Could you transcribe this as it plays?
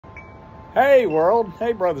Hey world,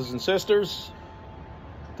 hey brothers and sisters.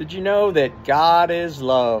 Did you know that God is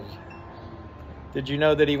love? Did you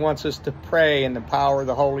know that he wants us to pray in the power of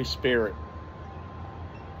the Holy Spirit?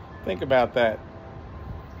 Think about that.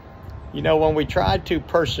 You know, when we try to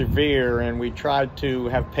persevere and we try to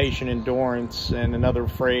have patient endurance, and another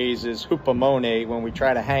phrase is Hupamone, when we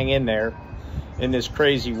try to hang in there in this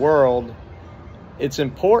crazy world, it's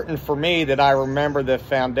important for me that I remember the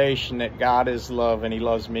foundation that God is love and he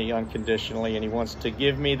loves me unconditionally, and he wants to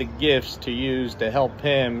give me the gifts to use to help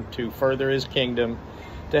him to further his kingdom,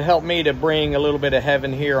 to help me to bring a little bit of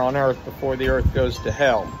heaven here on earth before the earth goes to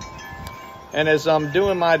hell. And as I'm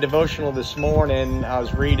doing my devotional this morning, I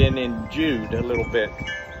was reading in Jude a little bit,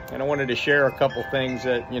 and I wanted to share a couple things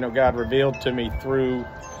that, God revealed to me through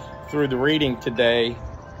the reading today.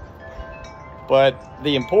 But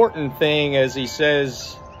the important thing, as he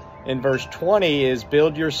says in verse 20, is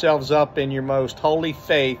build yourselves up in your most holy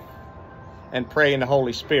faith and pray in the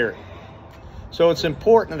Holy Spirit. So it's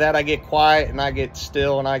important that I get quiet and I get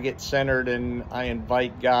still and I get centered and I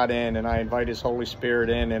invite God in and I invite his Holy Spirit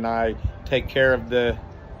in, and I take care of the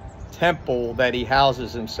temple that he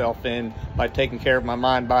houses himself in by taking care of my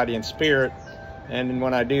mind, body, and spirit. And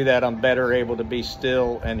when I do that, I'm better able to be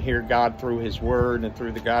still and hear God through his word and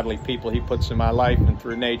through the godly people he puts in my life and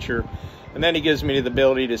through nature. And then he gives me the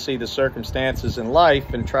ability to see the circumstances in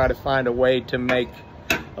life and try to find a way to make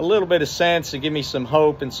a little bit of sense, to give me some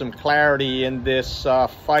hope and some clarity in this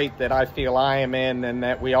fight that I feel I am in, and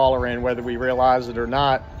that we all are in, whether we realize it or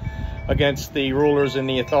not, against the rulers and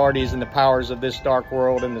the authorities and the powers of this dark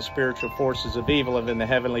world and the spiritual forces of evil in the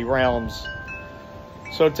heavenly realms.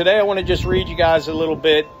 So today I want to just read you guys a little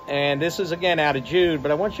bit, and this is again out of Jude,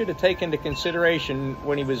 but I want you to take into consideration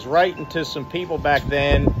when he was writing to some people back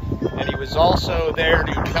then, and he was also there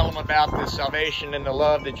to tell them about the salvation and the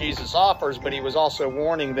love that Jesus offers, but he was also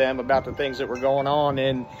warning them about the things that were going on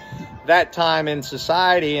in that time in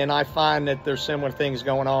society, and I find that there's similar things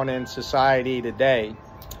going on in society today.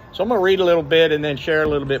 So I'm going to read a little bit and then share a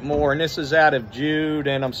little bit more. And this is out of Jude,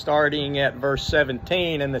 and I'm starting at verse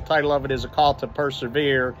 17, and the title of it is A Call to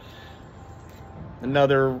Persevere.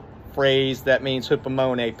 Another phrase that means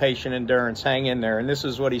Hupamone, patient endurance. Hang in there. And this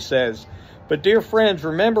is what he says. But dear friends,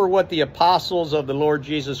 remember what the apostles of the Lord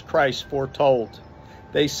Jesus Christ foretold.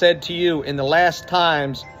 They said to you, in the last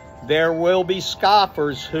times there will be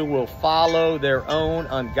scoffers who will follow their own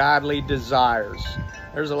ungodly desires.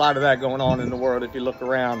 There's a lot of that going on in the world if you look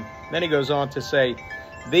around. Then he goes on to say,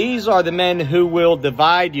 these are the men who will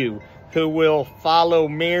divide you, who will follow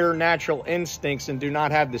mere natural instincts and do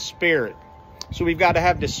not have the Spirit. So we've got to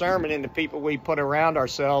have discernment in the people we put around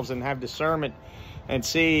ourselves, and have discernment and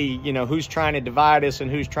see, who's trying to divide us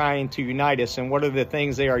and who's trying to unite us, and what are the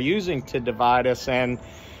things they are using to divide us. And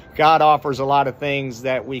God offers a lot of things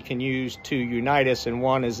that we can use to unite us, and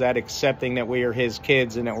one is that accepting that we are his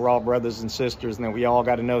kids and that we're all brothers and sisters, and that we all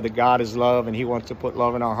got to know that God is love and he wants to put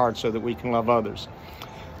love in our hearts so that we can love others.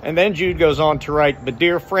 And then Jude goes on to write, but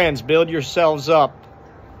dear friends, build yourselves up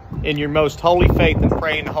in your most holy faith and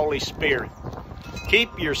pray in the Holy Spirit.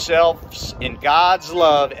 Keep yourselves in God's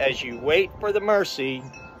love as you wait for the mercy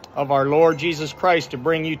of our Lord Jesus Christ to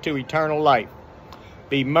bring you to eternal life.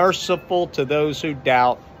 Be merciful to those who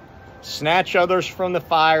doubt. Snatch others from the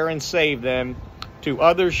fire and save them. To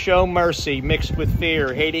others show mercy mixed with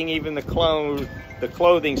fear, hating even the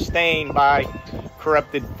clothing stained by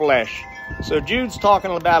corrupted flesh. So Jude's talking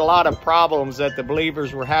about a lot of problems that the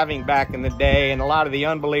believers were having back in the day, and a lot of the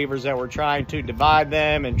unbelievers that were trying to divide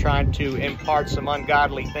them and trying to impart some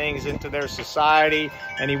ungodly things into their society.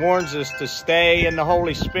 And he warns us to stay in the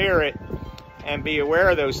Holy Spirit and be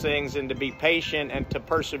aware of those things, and to be patient and to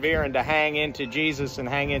persevere and to hang into Jesus and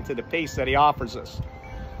hang into the peace that he offers us.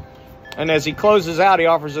 And as he closes out, he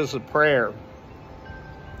offers us a prayer.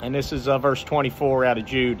 And this is verse 24 out of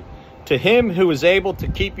Jude. To him who is able to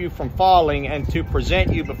keep you from falling and to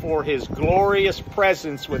present you before his glorious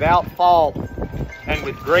presence without fault and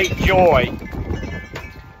with great joy.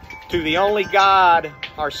 To the only God,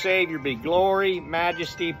 our Savior, be glory,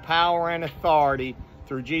 majesty, power, and authority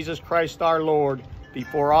through Jesus Christ our Lord,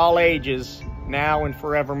 before all ages, now and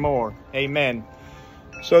forevermore. Amen.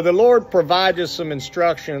 So the Lord provides us some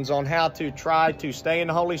instructions on how to try to stay in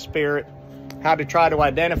the Holy Spirit, how to try to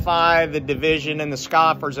identify the division and the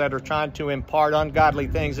scoffers that are trying to impart ungodly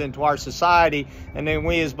things into our society. And then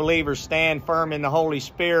we as believers stand firm in the Holy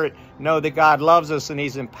Spirit, know that God loves us and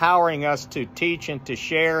he's empowering us to teach and to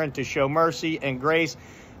share and to show mercy and grace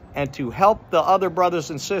and to help the other brothers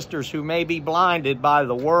and sisters who may be blinded by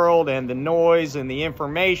the world and the noise and the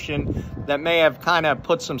information that may have kind of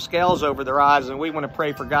put some scales over their eyes. And we want to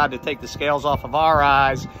pray for God to take the scales off of our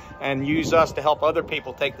eyes and use us to help other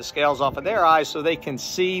people take the scales off of their eyes so they can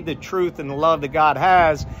see the truth and the love that God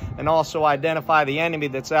has, and also identify the enemy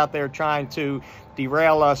that's out there trying to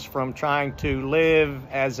derail us from trying to live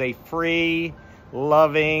as a free,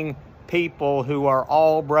 loving people who are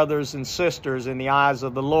all brothers and sisters in the eyes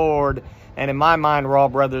of the Lord. And in my mind, we're all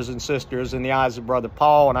brothers and sisters in the eyes of Brother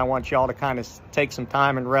Paul. And I want y'all to kind of take some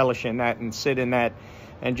time and relish in that and sit in that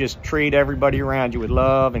and just treat everybody around you with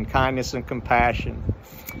love and kindness and compassion.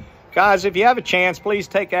 Guys, if you have a chance, please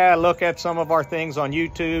take a look at some of our things on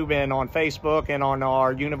YouTube and on Facebook and on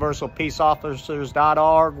our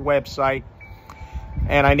universalpeaceofficers.org website.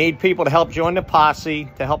 And I need people to help join the posse,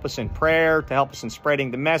 to help us in prayer, to help us in spreading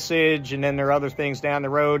the message. And then there are other things down the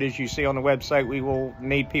road, as you see on the website, we will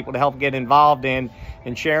need people to help get involved in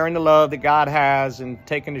sharing the love that God has and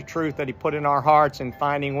taking the truth that he put in our hearts and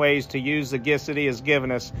finding ways to use the gifts that he has given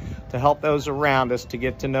us to help those around us to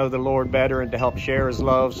get to know the Lord better and to help share his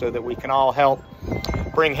love so that we can all help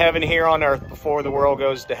bring heaven here on earth before the world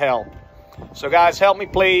goes to hell. So guys, help me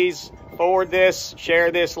please. Forward this,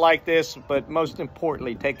 share this, like this, but most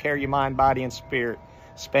importantly, take care of your mind, body, and spirit.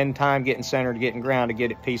 Spend time getting centered, getting grounded,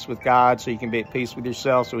 get at peace with God so you can be at peace with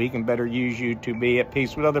yourself, so he can better use you to be at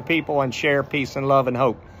peace with other people and share peace and love and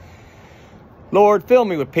hope. Lord, fill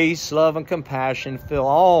me with peace, love, and compassion. Fill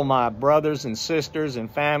all my brothers and sisters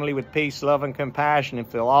and family with peace, love, and compassion, and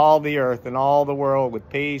fill all the earth and all the world with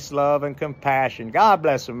peace, love, and compassion. God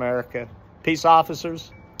bless America. Peace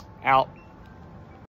officers, out.